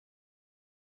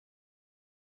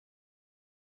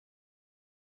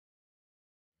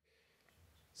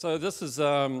So this is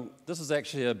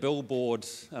actually a billboard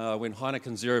when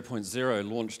Heineken 0.0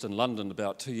 launched in London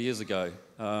about 2 years ago.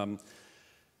 And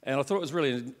I thought it was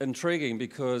really intriguing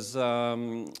because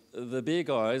the beer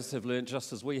guys have learnt,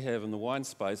 just as we have in the wine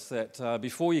space, that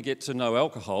before you get to no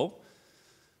alcohol,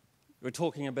 we're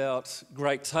talking about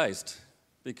great taste.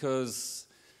 Because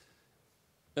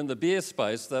in the beer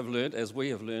space, they've learnt, as we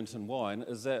have learnt in wine,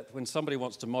 is that when somebody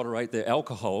wants to moderate their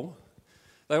alcohol,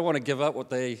 they don't want to give up what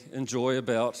they enjoy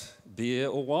about beer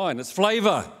or wine. It's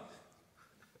flavour.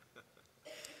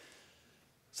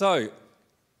 So,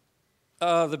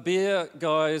 are the beer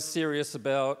guys serious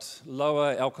about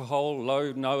lower alcohol,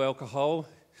 no alcohol?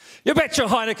 You bet your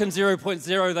Heineken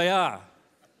 0.0 they are.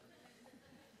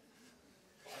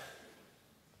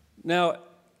 Now,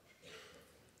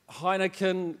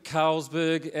 Heineken,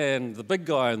 Carlsberg, and the big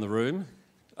guy in the room,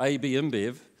 AB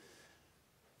InBev,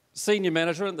 senior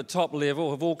management at the top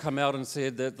level have all come out and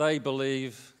said that they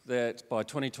believe that by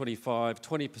 2025,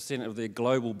 20% of their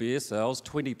global beer sales,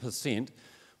 20%,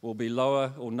 will be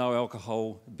lower or no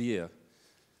alcohol beer.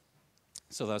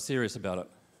 So they're serious about it.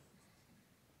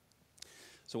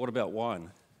 So what about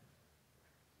wine?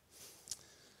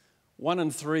 1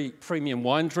 in 3 premium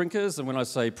wine drinkers, and when I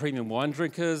say premium wine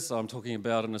drinkers, I'm talking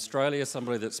about in Australia,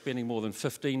 somebody that's spending more than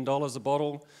 $15 a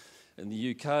bottle. In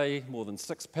the UK, more than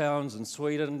 £6. In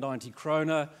Sweden, 90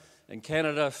 krona. In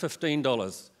Canada,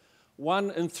 $15.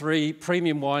 1 in 3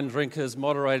 premium wine drinkers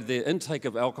moderated their intake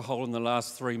of alcohol in the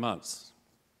last 3 months.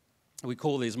 We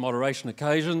call these moderation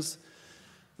occasions.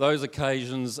 Those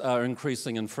occasions are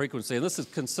increasing in frequency, and this is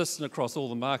consistent across all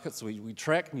the markets we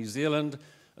track: New Zealand,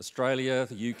 Australia,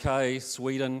 the UK,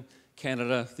 Sweden,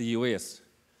 Canada, the US.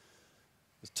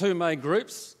 There's 2 main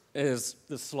groups, as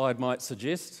this slide might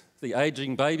suggest. The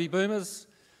ageing baby boomers,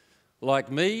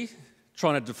 like me,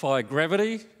 trying to defy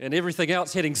gravity and everything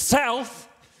else heading south.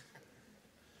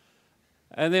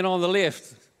 And then on the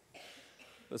left,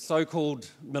 the so-called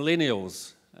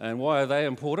millennials. And why are they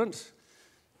important?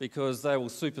 Because they will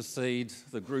supersede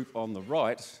the group on the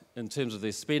right in terms of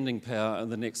their spending power in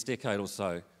the next decade or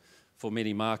so for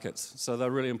many markets. So they're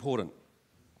really important.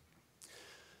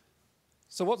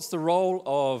 So what's the role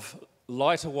of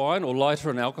lighter wine or lighter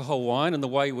in alcohol wine? And the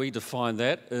way we define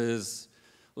that is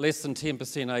less than 10%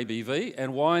 ABV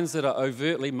and wines that are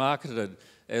overtly marketed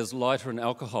as lighter in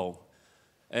alcohol.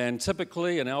 And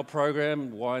typically in our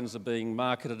program, wines are being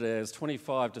marketed as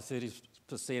 25 to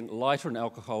 30% lighter in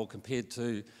alcohol compared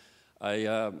to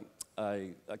a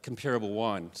comparable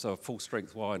wine, so a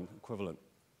full-strength wine equivalent.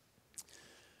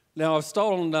 Now, I've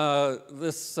stolen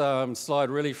this slide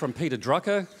really from Peter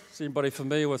Drucker. Is anybody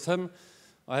familiar with him?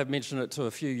 I have mentioned it to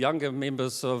a few younger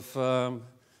members of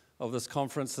this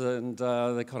conference, and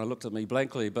they kind of looked at me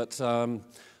blankly. But I'm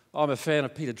a fan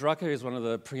of Peter Drucker. He's one of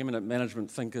the preeminent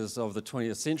management thinkers of the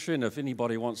 20th century. And if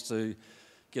anybody wants to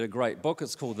get a great book,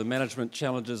 it's called The Management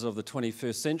Challenges of the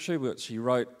 21st Century, which he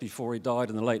wrote before he died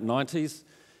in the late 90s.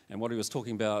 And what he was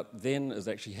talking about then is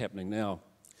actually happening now.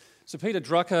 So Peter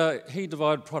Drucker, he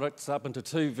divided products up into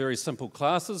 2 very simple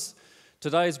classes: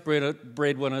 today's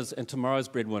breadwinners and tomorrow's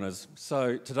breadwinners.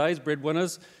 So today's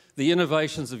breadwinners, the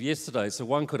innovations of yesterday. So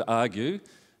one could argue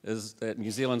is that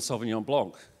New Zealand Sauvignon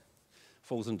Blanc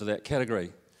falls into that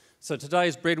category. So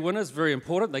today's breadwinners, very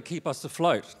important, they keep us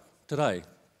afloat today.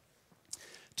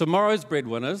 Tomorrow's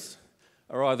breadwinners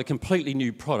are either completely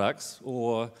new products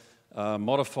or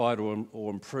modified or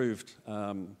improved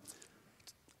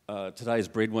today's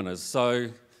breadwinners. So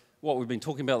what we've been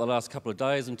talking about the last couple of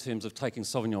days in terms of taking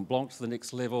Sauvignon Blanc to the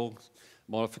next level,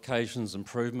 modifications,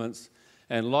 improvements,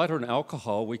 and lighter in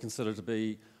alcohol we consider to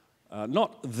be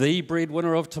not the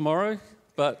breadwinner of tomorrow,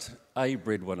 but a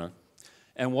breadwinner.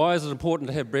 And why is it important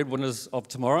to have breadwinners of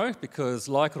tomorrow? Because,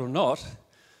 like it or not,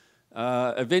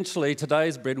 eventually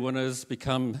today's breadwinners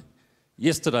become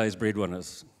yesterday's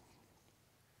breadwinners.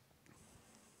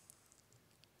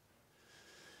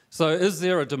 So is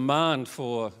there a demand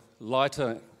for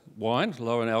lighter wine,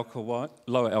 lower alcohol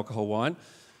wine?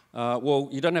 Well,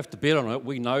 you don't have to bet on it.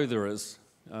 We know there is.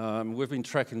 We've been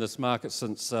tracking this market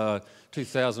since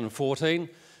 2014,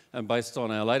 and based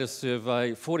on our latest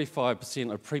survey,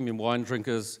 45% of premium wine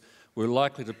drinkers were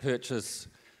likely to purchase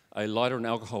a lighter in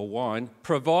alcohol wine,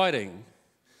 providing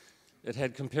it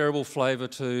had comparable flavour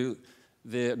to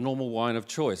their normal wine of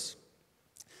choice.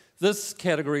 This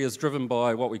category is driven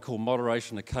by what we call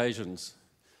moderation occasions,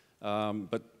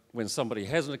 but when somebody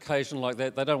has an occasion like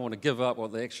that, they don't want to give up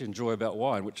what they actually enjoy about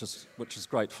wine, which is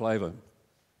great flavour.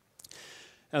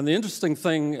 And the interesting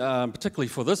thing, particularly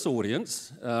for this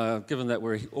audience, given that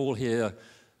we're all here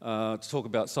to talk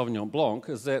about Sauvignon Blanc,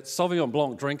 is that Sauvignon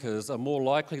Blanc drinkers are more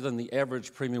likely than the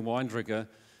average premium wine drinker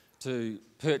to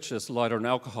purchase lighter in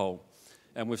alcohol.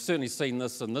 And we've certainly seen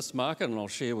this in this market, and I'll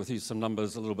share with you some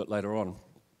numbers a little bit later on.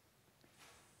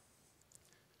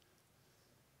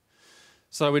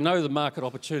 So we know the market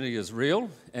opportunity is real,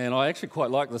 and I actually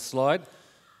quite like this slide.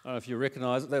 I don't know if you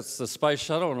recognise it. That's the space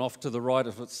shuttle, and off to the right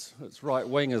of its right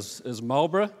wing is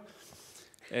Marlborough.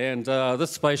 And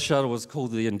this space shuttle was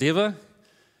called the Endeavour,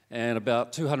 and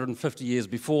about 250 years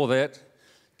before that,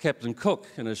 Captain Cook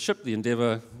in his ship, the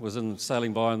Endeavour, was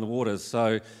sailing by in the waters.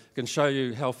 So I can show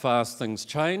you how fast things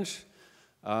change.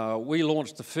 We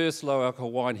launched the first low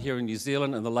alcohol wine here in New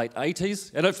Zealand in the late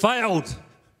 80s, and it failed.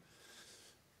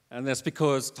 And that's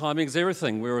because timing's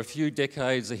everything. We're a few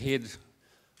decades ahead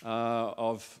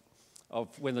of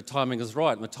when the timing is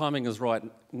right. And the timing is right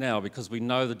now because we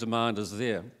know the demand is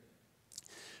there.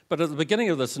 But at the beginning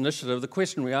of this initiative, the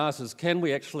question we asked is, can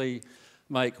we actually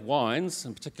make wines,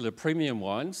 in particular premium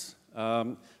wines,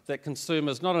 that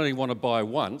consumers not only want to buy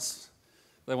once,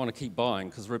 they want to keep buying,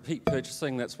 because repeat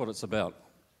purchasing, that's what it's about.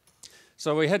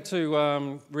 So we had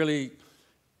to really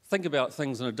think about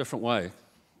things in a different way.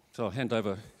 So I'll hand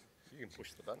over. You can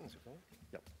push the buttons if you want.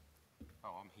 Yep. Oh,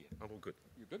 I'm here. I'm all good.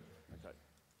 You good? Okay.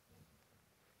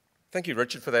 Thank you,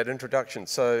 Richard, for that introduction.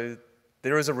 So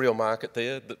there is a real market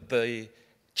there. The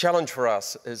challenge for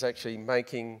us is actually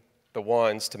making the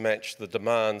wines to match the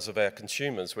demands of our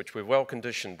consumers, which we're well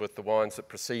conditioned with the wines that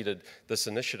preceded this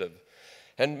initiative.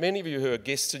 And many of you who are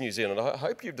guests in New Zealand, I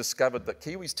hope you've discovered that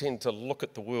Kiwis tend to look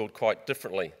at the world quite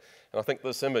differently. And I think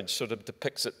this image sort of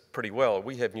depicts it pretty well.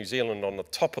 We have New Zealand on the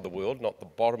top of the world, not the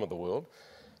bottom of the world.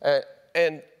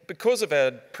 And because of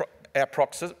our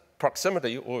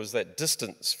proximity, or is that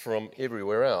distance from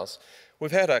everywhere else,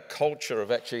 we've had a culture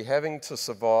of actually having to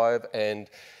survive and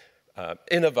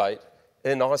innovate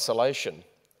in isolation.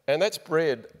 And that's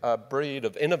bred a breed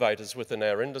of innovators within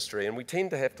our industry, and we tend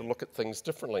to have to look at things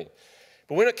differently.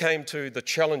 But when it came to the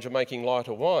challenge of making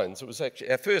lighter wines, it was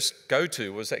actually, our first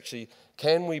go-to was actually,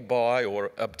 can we buy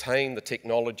or obtain the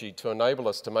technology to enable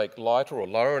us to make lighter or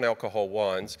lower in alcohol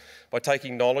wines by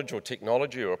taking knowledge or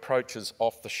technology or approaches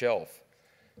off the shelf?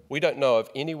 We don't know of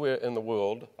anywhere in the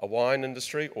world, a wine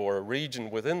industry or a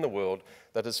region within the world,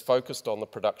 that is focused on the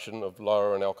production of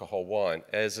lower in alcohol wine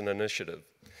as an initiative.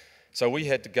 So we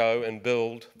had to go and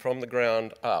build from the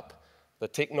ground up the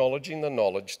technology and the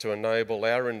knowledge to enable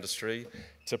our industry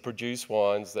to produce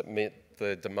wines that met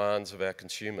the demands of our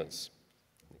consumers.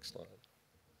 Next slide.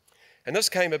 And this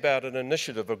came about an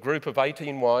initiative, a group of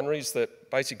 18 wineries that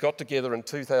basically got together in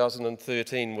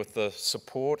 2013 with the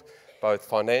support, both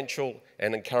financial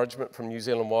and encouragement, from New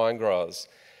Zealand wine growers.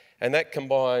 And that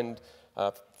combined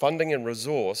funding and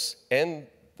resource and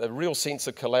the real sense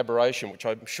of collaboration, which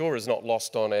I'm sure is not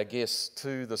lost on our guests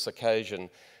to this occasion.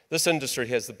 This industry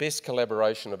has the best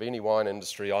collaboration of any wine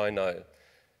industry I know.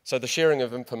 So the sharing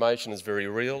of information is very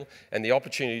real, and the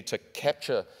opportunity to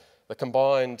capture the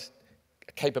combined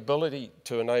capability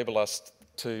to enable us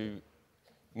to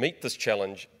meet this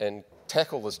challenge and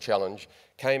tackle this challenge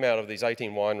came out of these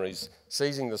 18 wineries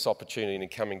seizing this opportunity and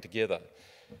coming together.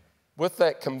 With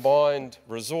that combined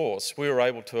resource, we were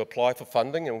able to apply for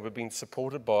funding, and we've been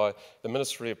supported by the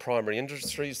Ministry of Primary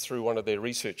Industries through one of their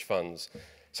research funds.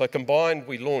 So combined,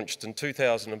 we launched in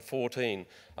 2014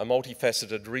 a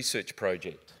multifaceted research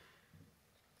project.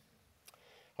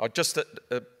 Just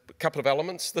a couple of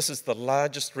elements. This is the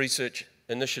largest research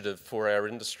initiative for our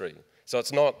industry. So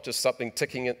it's not just something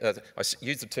ticking, I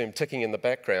use the term ticking in the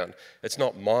background. It's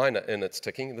not minor in its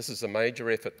ticking. This is a major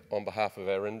effort on behalf of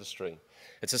our industry.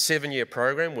 It's a 7-year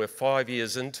program. We're 5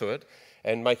 years into it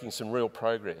and making some real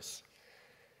progress.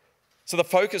 So the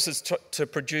focus is to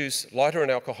produce lighter in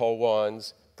alcohol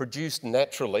wines produced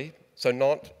naturally, so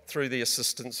not through the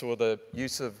assistance or the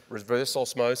use of reverse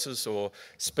osmosis or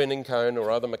spinning cone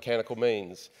or other mechanical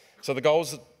means. So the goal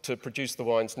is to produce the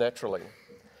wines naturally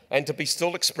and to be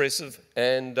still expressive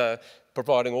and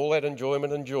providing all that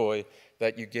enjoyment and joy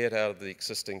that you get out of the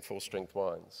existing full-strength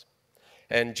wines.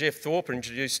 And Jeff Thorpe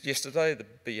introduced yesterday the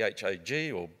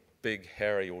BHAG, or Big,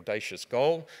 Hairy, Audacious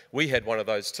goal. We had one of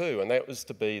those too, and that was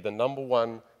to be the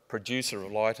 #1 producer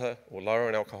of lighter or lower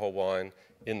in alcohol wine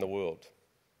in the world.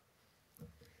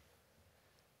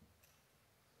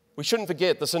 We shouldn't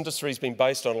forget this industry has been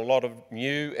based on a lot of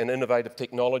new and innovative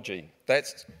technology.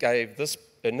 That gave this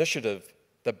initiative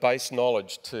the base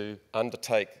knowledge to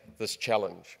undertake this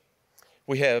challenge.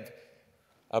 We have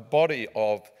a body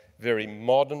of very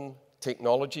modern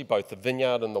technology, both the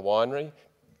vineyard and the winery,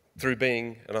 through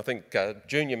being, and I think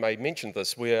Junior may mention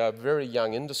this, we are a very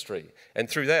young industry, and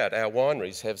through that our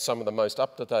wineries have some of the most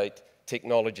up-to-date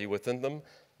technology within them,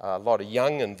 a lot of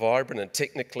young and vibrant and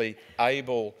technically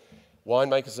able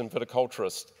winemakers and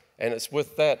viticulturists, And it's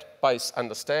with that base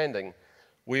understanding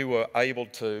we were able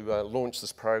to launch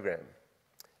this program.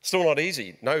 Still not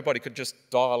easy. Nobody could just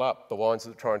dial up the wines that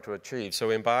they're trying to achieve. So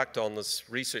we embarked on this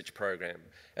research program.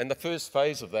 And the first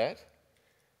phase of that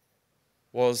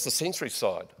was the sensory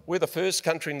side. We're the first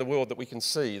country in the world that we can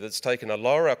see that's taken a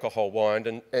lower alcohol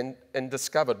wine and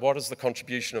discovered what is the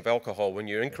contribution of alcohol when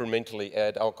you incrementally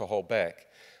add alcohol back.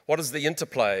 What is the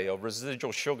interplay of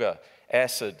residual sugar,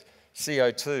 acid,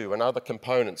 CO2 and other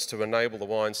components to enable the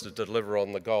wines to deliver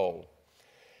on the goal.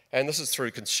 And this is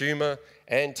through consumer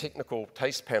and technical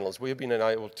taste panels. We've been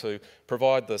able to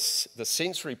provide the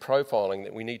sensory profiling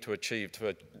that we need to achieve,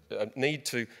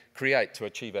 create to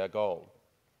achieve our goal.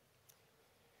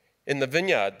 In the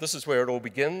vineyard, this is where it all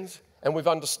begins, and we've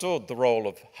understood the role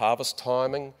of harvest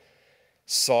timing,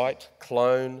 site,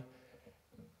 clone,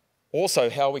 also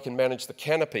how we can manage the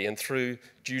canopy, and through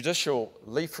judicial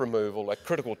leaf removal at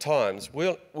critical times,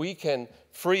 we can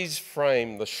freeze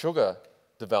frame the sugar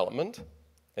development.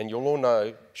 And you'll all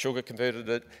know sugar converted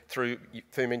it through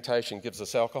fermentation gives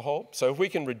us alcohol. So if we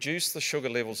can reduce the sugar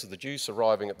levels of the juice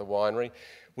arriving at the winery,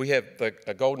 we have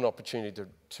a golden opportunity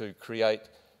to create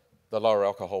the lower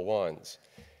alcohol wines.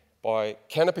 By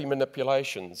canopy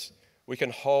manipulations, we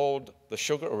can hold the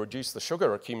sugar or reduce the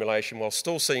sugar accumulation while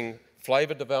still seeing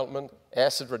flavour development,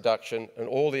 acid reduction, and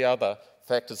all the other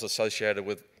factors associated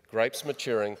with grapes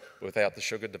maturing without the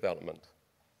sugar development.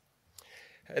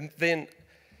 And then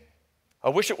I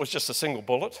wish it was just a single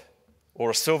bullet or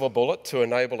a silver bullet to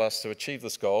enable us to achieve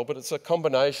this goal, but it's a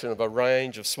combination of a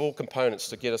range of small components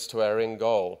to get us to our end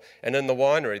goal. And in the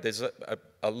winery, there's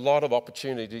a lot of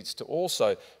opportunities to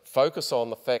also focus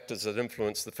on the factors that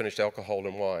influence the finished alcohol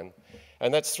in wine.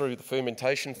 And that's through the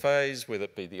fermentation phase, whether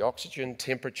it be the oxygen,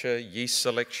 temperature, yeast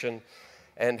selection,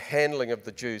 and handling of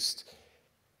the juice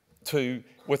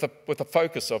with a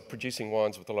focus of producing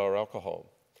wines with a lower alcohol.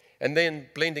 And then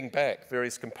blending back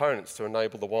various components to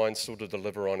enable the wine still to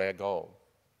deliver on our goal.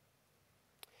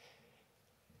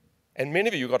 And many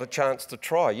of you got a chance to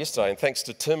try yesterday, and thanks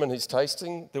to Tim and his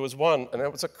tasting, there was one, and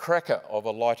it was a cracker of a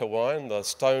lighter wine, the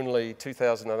Stoneleigh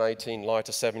 2018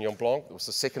 Lighter Sauvignon Blanc. It was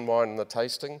the second wine in the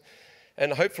tasting.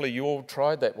 And hopefully you all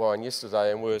tried that wine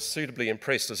yesterday and were suitably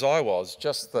impressed, as I was,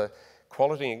 just the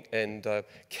quality and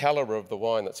calibre of the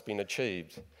wine that's been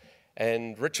achieved.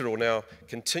 And Richard will now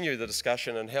continue the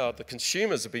discussion on how the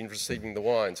consumers have been receiving the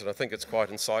wines, and I think it's quite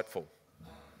insightful.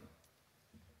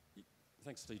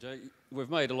 Thanks, DJ. We've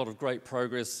made a lot of great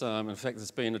progress. In fact, there's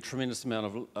been a tremendous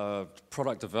amount of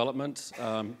product development,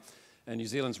 and New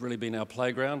Zealand's really been our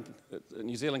playground.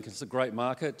 New Zealand is a great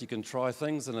market. You can try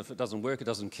things, and if it doesn't work, it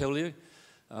doesn't kill you.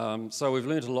 So we've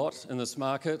learned a lot in this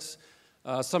market.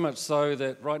 So much so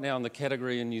that right now in the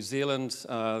category in New Zealand,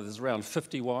 there's around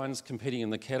 50 wines competing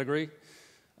in the category.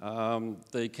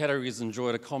 The category has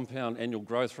enjoyed a compound annual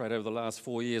growth rate over the last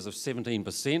 4 years of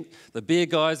 17%. The beer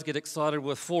guys get excited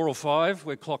with 4 or 5.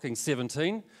 We're clocking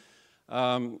 17.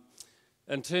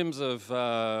 In terms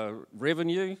of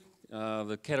revenue,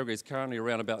 the category is currently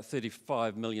around about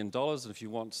 $35 million. And if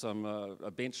you want a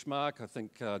benchmark, I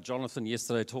think Jonathan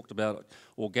yesterday talked about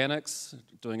organics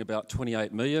doing about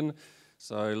 28 million.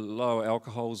 So lower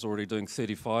alcohol is already doing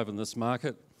 35 in this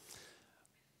market.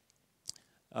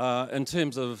 In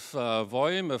terms of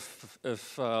volume,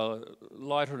 if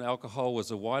lighter in alcohol was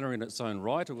a winery in its own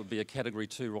right, it would be a Category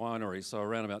 2 winery, so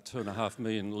around about 2.5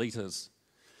 million litres.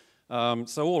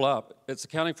 So all up, it's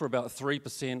accounting for about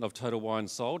 3% of total wine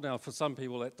sold. Now, for some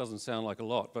people, that doesn't sound like a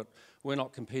lot, but we're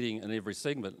not competing in every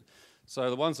segment. So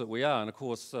the ones that we are, and of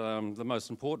course, the most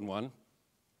important one,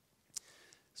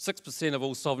 6% of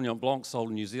all Sauvignon Blanc sold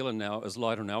in New Zealand now is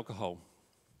lighter in alcohol.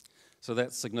 So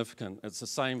that's significant. It's the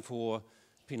same for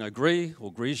Pinot Gris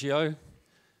or Grigio,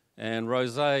 and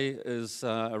Rosé is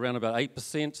around about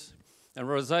 8%. And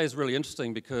Rosé is really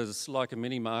interesting because, like in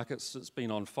many markets, it's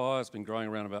been on fire. It's been growing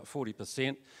around about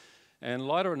 40%. And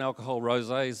lighter in alcohol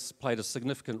rosés played a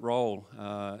significant role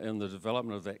in the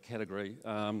development of that category.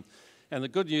 And the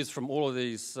good news from all of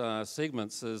these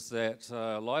segments is that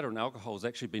lighter in alcohol has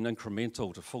actually been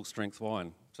incremental to full-strength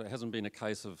wine. So it hasn't been a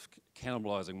case of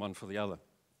cannibalising one for the other.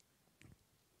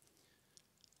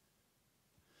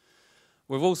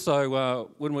 We've also,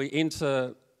 when we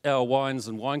enter our wines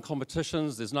and wine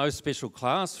competitions, there's no special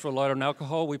class for lighter in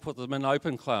alcohol. We put them in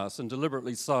open class, and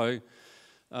deliberately so,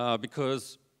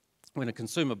 because when a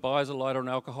consumer buys a lighter in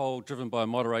alcohol driven by a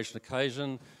moderation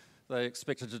occasion, they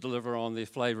expect it to deliver on their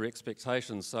flavour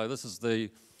expectations. So this is the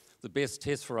best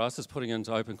test for us, is putting it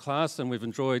into open class, and we've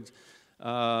enjoyed,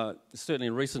 certainly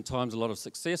in recent times, a lot of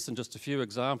success. And just a few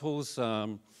examples,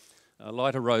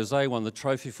 lighter rosé won the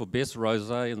trophy for best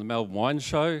rosé in the Melbourne Wine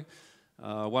Show.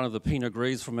 One of the Pinot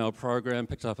Gris from our program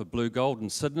picked up a blue gold in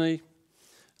Sydney,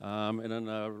 and in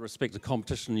a respected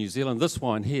competition in New Zealand. This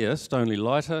wine here, Stoneleigh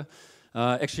Lighter,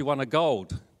 actually won a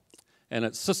gold, and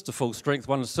its sister Full Strength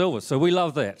won a silver, so we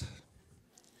love that.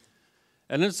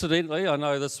 And incidentally, I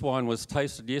know this wine was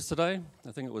tasted yesterday.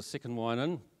 I think it was second wine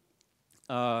in.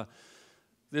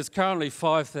 There's currently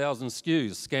 5,000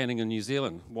 SKUs scanning in New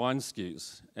Zealand, wine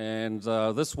SKUs, and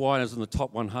this wine is in the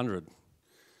top 100.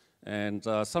 And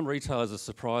some retailers are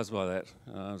surprised by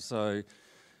that. So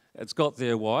it's got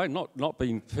their why, not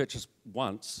being purchased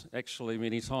once, actually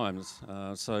many times.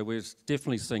 So we're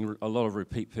definitely seeing a lot of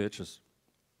repeat purchase.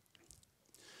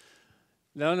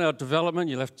 Now in our development,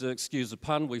 you'll have to excuse the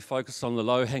pun, we focus on the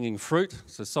low-hanging fruit,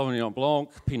 so Sauvignon Blanc,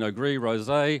 Pinot Gris,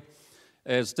 Rosé.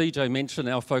 As DJ mentioned,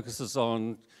 our focus is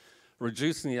on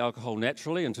reducing the alcohol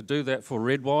naturally, and to do that for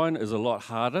red wine is a lot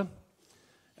harder.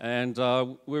 And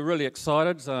we're really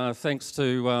excited, thanks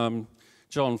to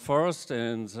John Forrest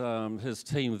and his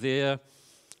team there,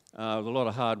 with a lot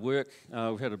of hard work.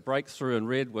 We've had a breakthrough in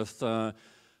red with a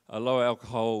low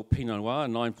alcohol Pinot Noir,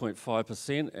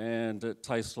 9.5%, and it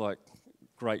tastes like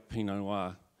great Pinot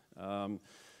Noir.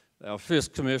 Our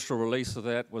first commercial release of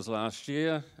that was last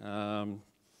year.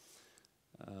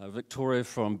 Victoria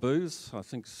from Booze, I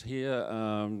think is here,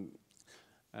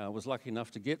 was lucky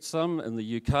enough to get some in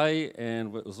the UK,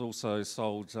 and it was also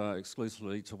sold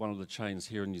exclusively to one of the chains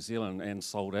here in New Zealand and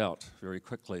sold out very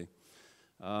quickly.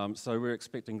 So we're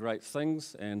expecting great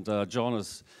things, and John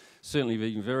has certainly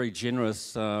been very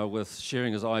generous with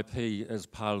sharing his IP as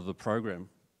part of the program.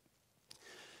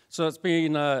 So it's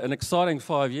been an exciting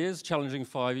 5 years, challenging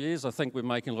 5 years. I think we're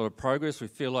making a lot of progress. We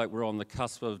feel like we're on the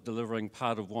cusp of delivering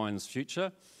part of wine's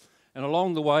future. And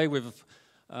along the way, we've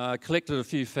collected a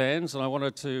few fans, and I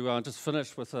wanted to just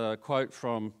finish with a quote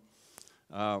from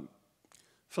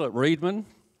Philip Reedman.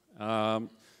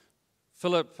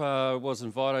 Philip was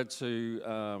invited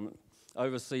to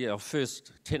oversee our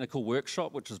first technical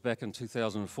workshop, which was back in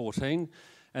 2014.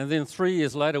 And then 3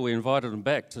 years later, we invited him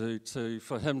back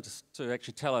for him to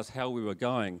actually tell us how we were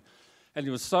going. And he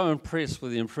was so impressed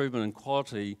with the improvement in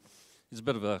quality. He's a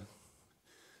bit of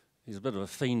a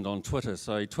fiend on Twitter,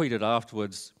 so he tweeted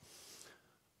afterwards,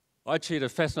 "I achieved a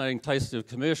fascinating taste of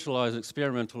commercialised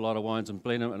experimental lighter wines and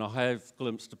blend them, and I have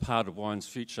glimpsed a part of wine's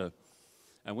future."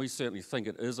 And we certainly think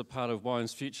it is a part of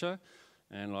wine's future.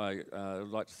 And I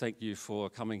would like to thank you for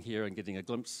coming here and getting a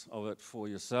glimpse of it for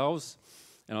yourselves.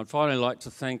 And I'd finally like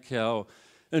to thank our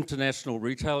international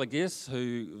retailer guests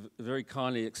who very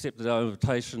kindly accepted our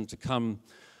invitation to come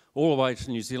all the way to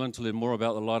New Zealand to learn more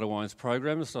about the Lighter Wines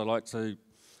program. So I'd like to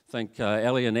thank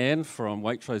Ali and Anne from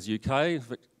Waitrose UK,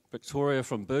 Victoria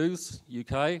from Booze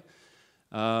UK,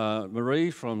 Marie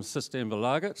from System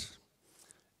Belaget,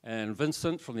 and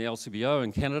Vincent from the LCBO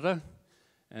in Canada,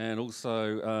 and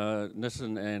also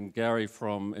Nitin and Gary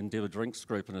from Endeavour Drinks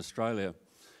Group in Australia,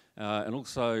 and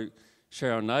also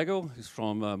Sharon Nagel, who's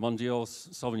from Mondial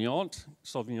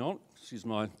Sauvignon. She's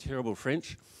my terrible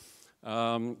French.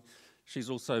 She's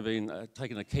also been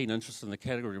taking a keen interest in the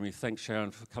category, and we thank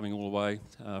Sharon for coming all the way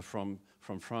from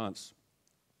France.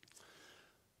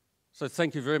 So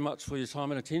thank you very much for your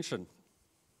time and attention.